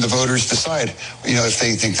everybody and the voters decide, if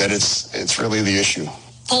they think that it's really the issue.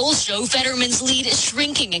 Polls show Fetterman's lead is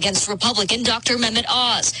shrinking against Republican Dr. Mehmet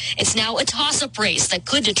Oz. It's now a toss-up race that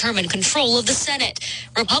could determine control of the Senate.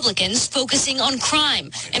 Republicans focusing on crime.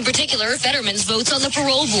 In particular, Fetterman's votes on the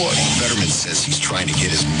parole board. Fetterman says he's trying to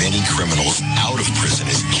get as many criminals out of prison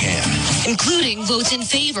as he can, including votes in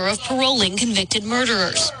favor of paroling convicted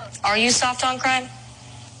murderers. Are you soft on crime?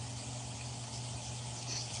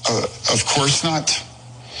 Of course not.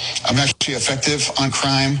 I'm actually effective on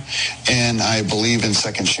crime, and I believe in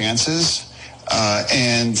second chances,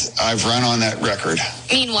 and I've run on that record.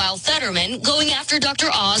 Meanwhile, Fetterman going after Dr.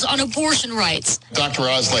 Oz on abortion rights. Dr.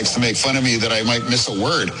 Oz likes to make fun of me that I might miss a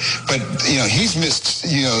word, but, he's missed,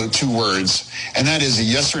 2 words, and that is a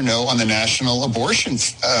yes or no on the national abortion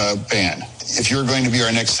ban. If you're going to be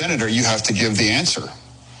our next senator, you have to give the answer.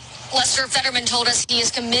 Lester Fetterman told us he is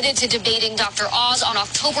committed to debating Dr. Oz on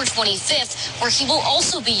October 25th, where he will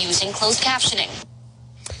also be using closed captioning.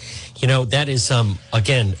 That is,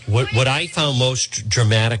 again, what I found most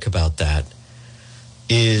dramatic about that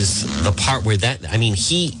is the part where he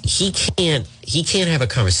can't have a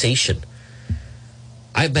conversation.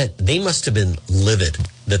 I bet they must have been livid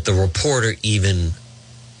that the reporter even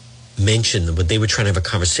mentioned that they were trying to have a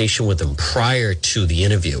conversation with him prior to the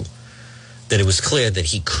interview, that it was clear that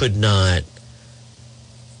he could not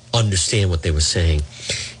understand what they were saying.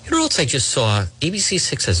 You know what else I just saw?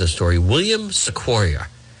 ABC6 has a story. William Sequoia,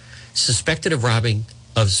 suspected of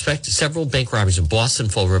several bank robberies in Boston,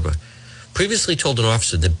 Fall River, previously told an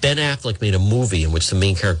officer that Ben Affleck made a movie in which the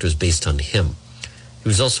main character was based on him. He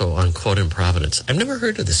was also on Caught in Providence. I've never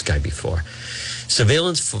heard of this guy before.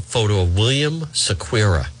 Surveillance photo of William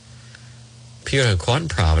Sequoia appeared on Caught in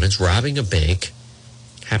Providence, robbing a bank.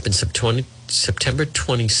 Happened September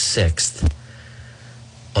 26th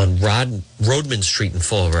on Rodman Street in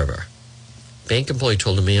Fall River. Bank employee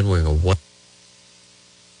told a man wearing a white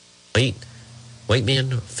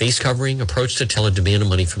man, face covering, approached the teller demanding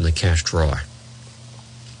money from the cash drawer.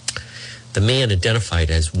 The man, identified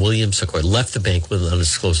as William Sequoia, left the bank with an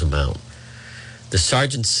undisclosed amount. The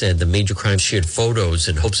sergeant said the major crime shared photos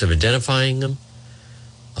in hopes of identifying them.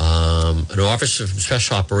 An officer from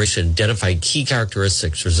Special Operations identified key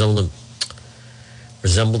characteristics resembled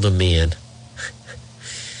a man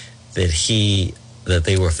that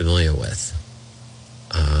they were familiar with.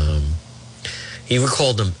 He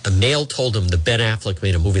recalled him. A male told him that Ben Affleck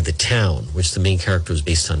made a movie, The Town, which the main character was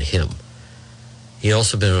based on him. He had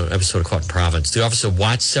also been on an episode of Caught in Providence. The officer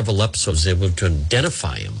watched several episodes able to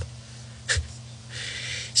identify him.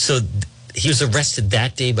 So he was arrested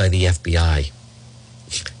that day by the FBI.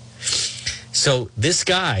 So this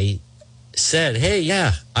guy said, "Hey,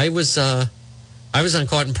 yeah, I was on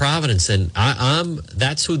Caught in Providence, and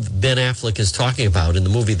that's who Ben Affleck is talking about in the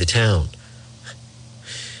movie The Town."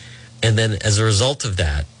 And then as a result of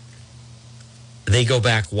that, they go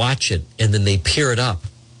back, watch it, and then they peer it up,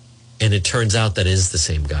 and it turns out that it is the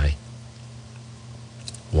same guy.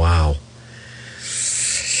 Wow.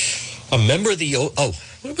 A member of the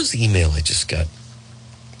what was the email I just got?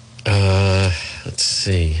 Let's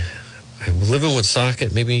see. I'm living with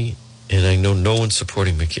Woonsocket, maybe, and I know no one's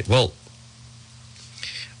supporting McKee. Well,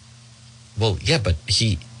 yeah, but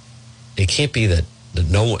it can't be that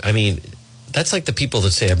no one, I mean, that's like the people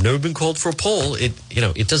that say, I've never been called for a poll. It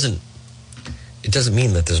doesn't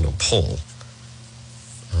mean that there's no poll.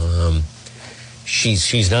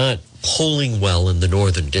 She's not polling well in the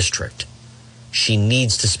Northern District. She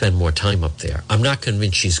needs to spend more time up there. I'm not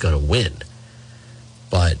convinced she's going to win,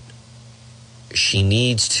 but she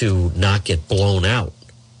needs to not get blown out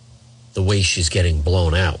the way she's getting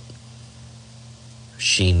blown out.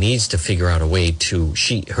 She needs to figure out a way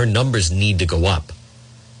her numbers need to go up.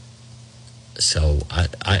 So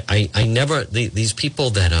I never, these people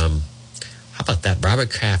that, how about that? Robert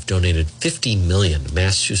Kraft donated $50 million to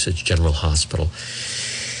Massachusetts General Hospital.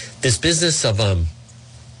 This business of,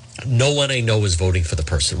 no one I know is voting for the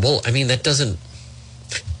person. Well, I mean, that doesn't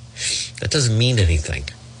mean anything.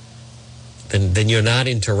 Then you're not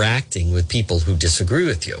interacting with people who disagree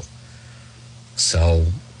with you. So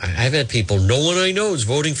I've had people, no one I know is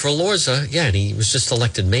voting for Lorza. Yeah, and he was just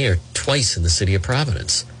elected mayor twice in the city of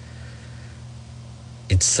Providence.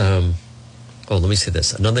 It's, let me say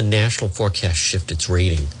this. Another national forecast shift its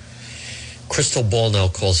rating. Crystal Ball now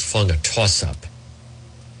calls Fung a toss-up.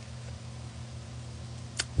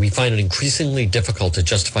 We find it increasingly difficult to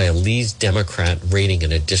justify a Lee's Democrat rating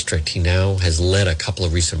in a district. He now has led a couple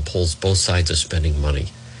of recent polls. Both sides are spending money.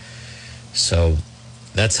 So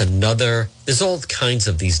that's another. There's all kinds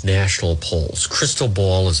of these national polls. Crystal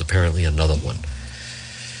Ball is apparently another one.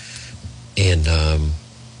 And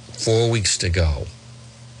 4 weeks to go.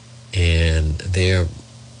 And they're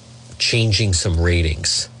changing some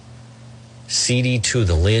ratings. CD2,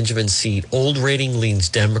 the Langevin seat, old rating leans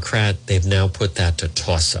Democrat. They've now put that to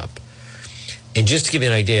toss-up. And just to give you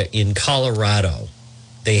an idea, in Colorado,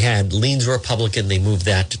 they had leans Republican. They moved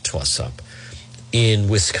that to toss-up. In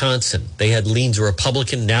Wisconsin, they had leans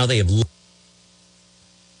Republican. Now they have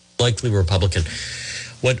likely Republican.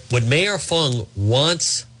 What Mayor Fung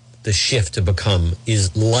wants the shift to become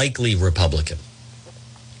is likely Republican.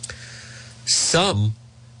 Some,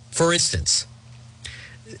 for instance,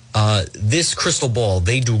 this crystal ball,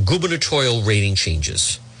 they do gubernatorial rating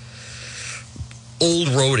changes. Old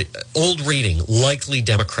rating, likely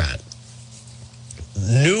Democrat.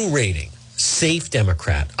 New rating, safe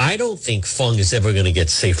Democrat. I don't think Fung is ever going to get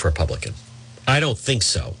safe Republican. I don't think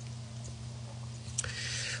so.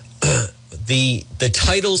 The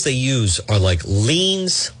titles they use are like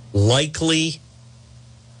leans, likely,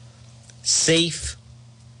 safe,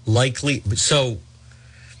 likely. So,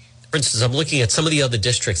 for instance, I'm looking at some of the other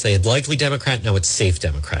districts. They had likely Democrat, now it's safe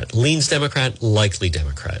Democrat. Leans Democrat, likely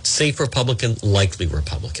Democrat. Safe Republican, likely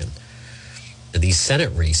Republican. And these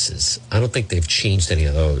Senate races, I don't think they've changed any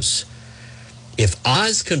of those. If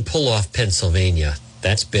Oz can pull off Pennsylvania,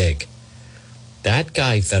 that's big. That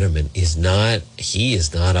guy, Fetterman, is not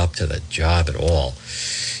up to the job at all.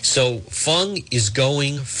 So Fung is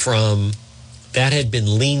going from, that had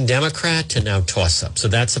been lean Democrat to now toss-up. So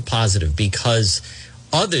that's a positive because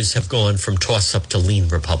others have gone from toss-up to lean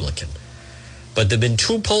Republican. But there have been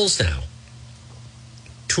two polls now.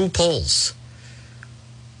 Two polls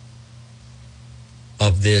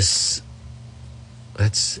of this.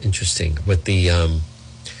 That's interesting. With the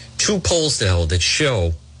two polls now that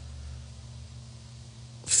show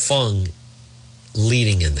Fung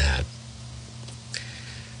leading in that.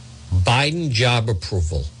 Biden job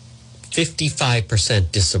approval,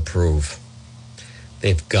 55% disapprove.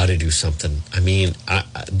 They've got to do something. I mean,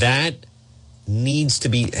 that needs to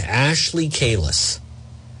be. Ashley Kalus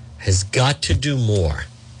has got to do more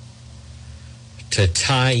to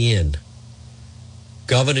tie in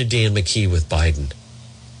Governor Dan McKee with Biden.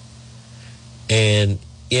 And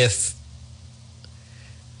if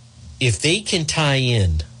they can tie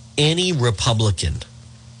in any Republican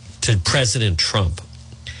to President Trump,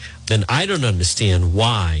 then I don't understand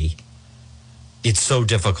why it's so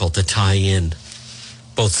difficult to tie in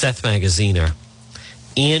both Seth Magaziner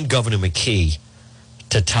and Governor McKee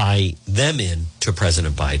to tie them in to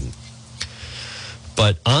President Biden.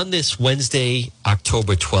 But on this Wednesday,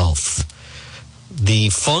 October 12th, the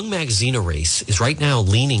Fung Magaziner race is right now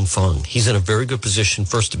leaning Fung. He's in a very good position.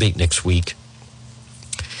 First debate next week.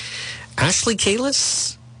 Ashley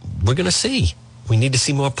Kalus, we're going to see. We need to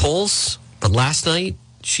see more polls. But last night,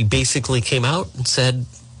 she basically came out and said,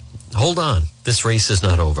 hold on, this race is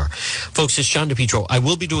not over. Folks, it's John DePietro. I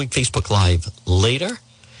will be doing Facebook Live later.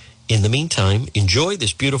 In the meantime, enjoy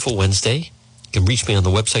this beautiful Wednesday. You can reach me on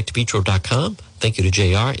the website, DePietro.com. Thank you to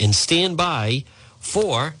JR. And stand by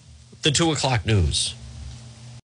for the 2 o'clock news.